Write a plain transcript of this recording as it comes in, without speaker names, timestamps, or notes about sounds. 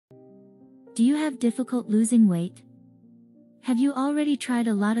Do you have difficult losing weight? Have you already tried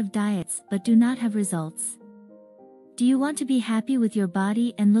a lot of diets but do not have results? Do you want to be happy with your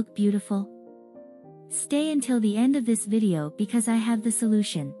body and look beautiful? Stay until the end of this video because I have the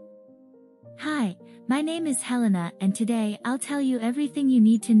solution. Hi, my name is Helena and today I'll tell you everything you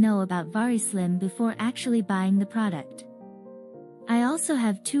need to know about Vari Slim before actually buying the product. I also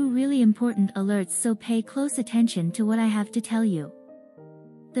have two really important alerts, so pay close attention to what I have to tell you.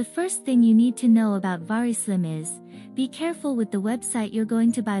 The first thing you need to know about Vari Slim is, be careful with the website you're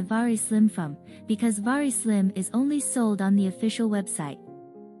going to buy Vari Slim from, because Vari Slim is only sold on the official website.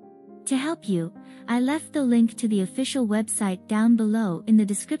 To help you, I left the link to the official website down below in the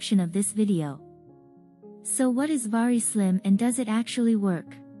description of this video. So what is Vari Slim and does it actually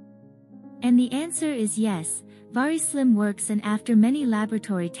work? And the answer is yes, Vari Slim works, and after many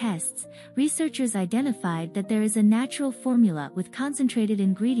laboratory tests, researchers identified that there is a natural formula with concentrated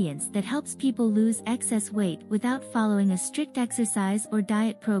ingredients that helps people lose excess weight without following a strict exercise or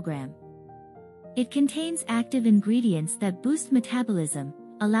diet program. It contains active ingredients that boost metabolism,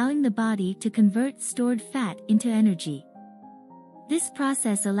 allowing the body to convert stored fat into energy. This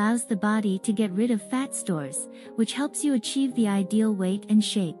process allows the body to get rid of fat stores, which helps you achieve the ideal weight and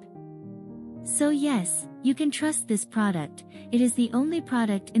shape. So yes, you can trust this product. It is the only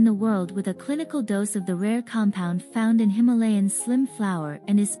product in the world with a clinical dose of the rare compound found in Himalayan slim flour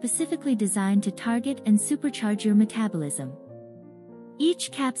and is specifically designed to target and supercharge your metabolism.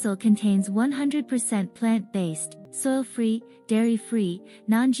 Each capsule contains 100% plant-based, soil-free, dairy-free,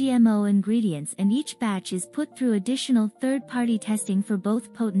 non-GMO ingredients, and each batch is put through additional third-party testing for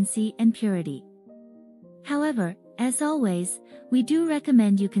both potency and purity. However, as always, we do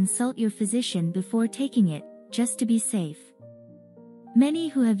recommend you consult your physician before taking it, just to be safe. Many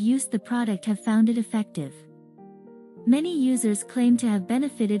who have used the product have found it effective. Many users claim to have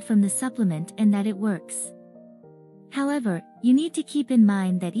benefited from the supplement and that it works. However, you need to keep in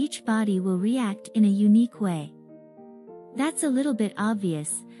mind that each body will react in a unique way. That's a little bit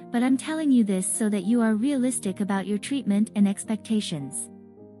obvious, but I'm telling you this so that you are realistic about your treatment and expectations.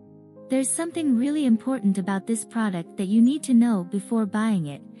 There's something really important about this product that you need to know before buying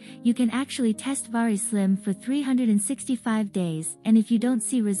it. You can actually test Vari Slim for 365 days, and if you don't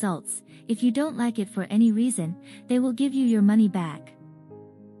see results, if you don't like it for any reason, they will give you your money back.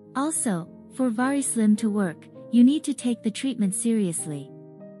 Also, for Vari Slim to work, you need to take the treatment seriously.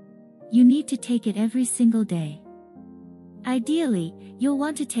 You need to take it every single day. Ideally, you'll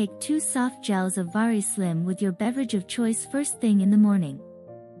want to take 2 soft gels of Vari Slim with your beverage of choice first thing in the morning.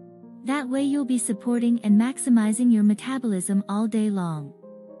 That way you'll be supporting and maximizing your metabolism all day long.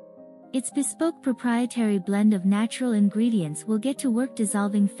 Its bespoke proprietary blend of natural ingredients will get to work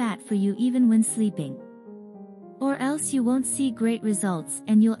dissolving fat for you even when sleeping. Or else you won't see great results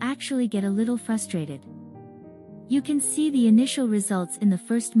and you'll actually get a little frustrated. You can see the initial results in the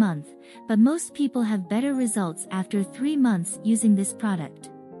first month, but most people have better results after 3 months using this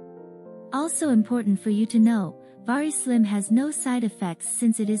product. Also important for you to know, Vari Slim has no side effects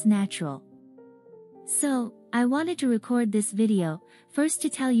since it is natural. So, I wanted to record this video, first to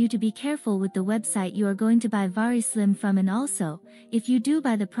tell you to be careful with the website you are going to buy Vari Slim from, and also, if you do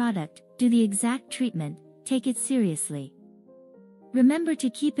buy the product, do the exact treatment, take it seriously. Remember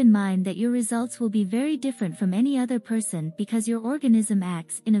to keep in mind that your results will be very different from any other person because your organism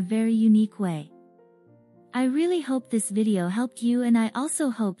acts in a very unique way. I really hope this video helped you, and I also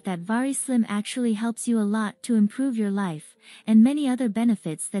hope that Vari Slim actually helps you a lot to improve your life, and many other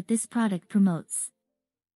benefits that this product promotes.